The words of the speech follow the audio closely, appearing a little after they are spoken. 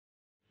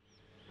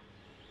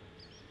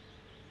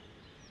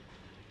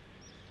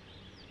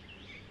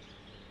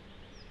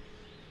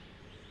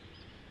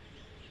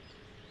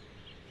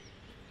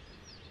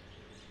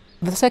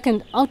The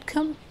second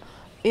outcome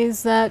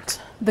is that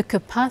the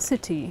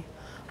capacity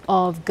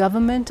of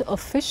government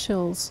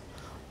officials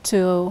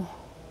to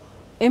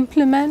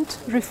implement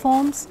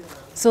reforms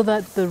so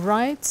that the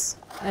rights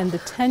and the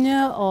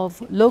tenure of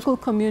local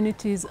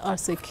communities are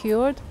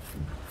secured,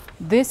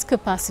 this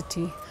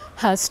capacity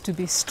has to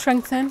be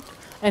strengthened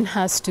and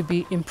has to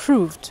be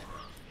improved.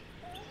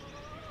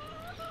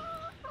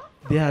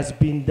 There has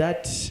been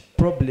that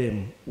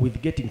problem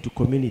with getting to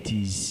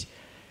communities,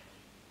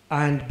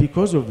 and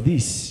because of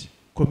this,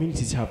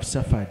 communities have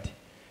suffered.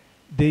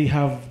 They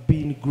have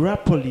been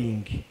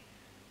grappling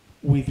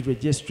with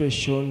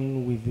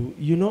registration,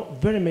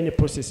 with, very many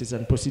processes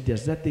and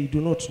procedures that they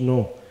do not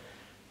know.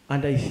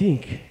 And I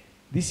think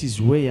this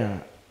is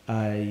where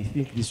I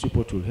think this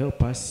report will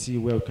help us see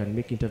where we can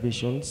make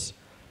interventions,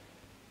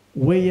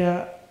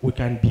 where we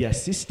can be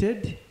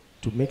assisted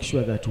to make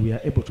sure that we are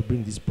able to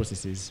bring these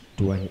processes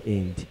to an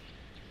end.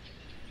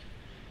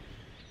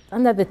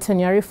 Under the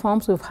tenure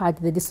reforms, we've had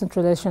the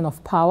decentralization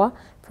of power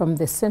from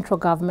the central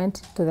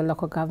government to the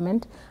local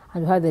government,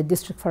 and we have the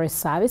district forest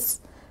service,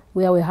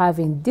 where we have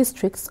in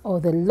districts or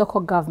the local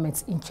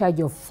governments in charge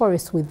of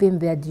forests within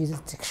their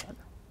jurisdiction.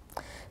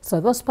 So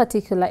those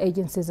particular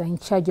agencies are in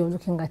charge of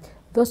looking at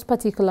those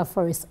particular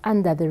forests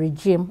under the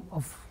regime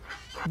of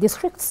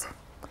districts,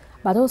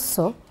 but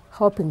also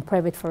helping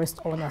private forest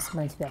owners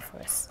manage their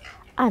forests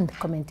and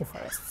community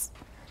forests.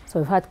 So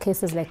we've had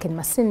cases like in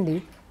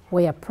Masindi,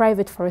 where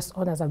private forest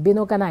owners have been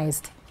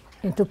organized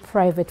into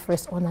private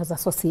forest owners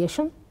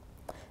association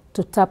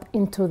to tap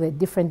into the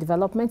different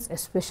developments,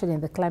 especially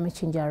in the climate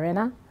change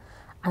arena,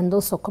 and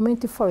also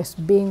community forests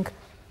being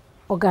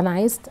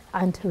organized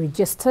and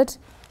registered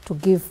to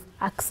give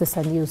access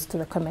and use to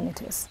the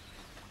communities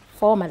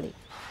formally.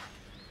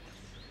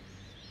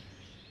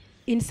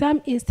 In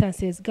some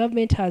instances,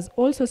 government has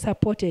also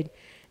supported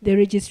the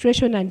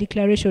registration and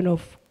declaration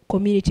of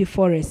community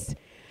forests.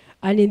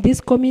 And in these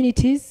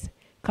communities,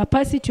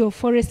 capacity of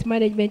forest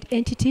management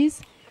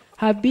entities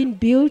have been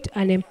built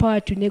and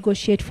empowered to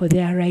negotiate for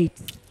their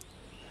rights.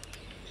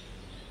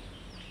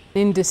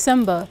 In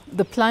December,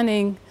 the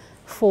planning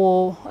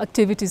for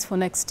activities for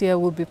next year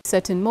will be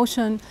set in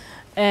motion,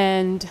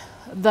 and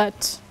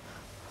that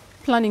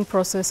planning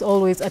process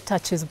always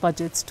attaches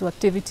budgets to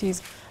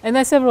activities. And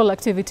there are several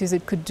activities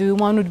it could do.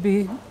 One would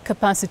be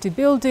capacity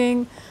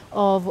building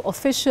of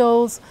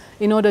officials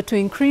in order to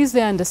increase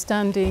their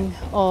understanding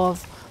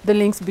of the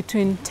links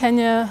between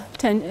tenure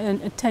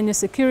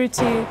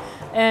security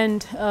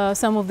and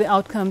some of the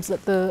outcomes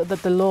that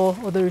the law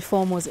or the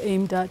reform was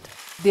aimed at.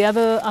 The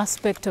other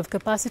aspect of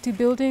capacity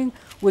building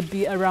would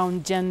be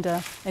around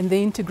gender and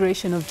the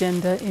integration of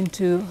gender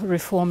into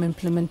reform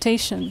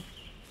implementation.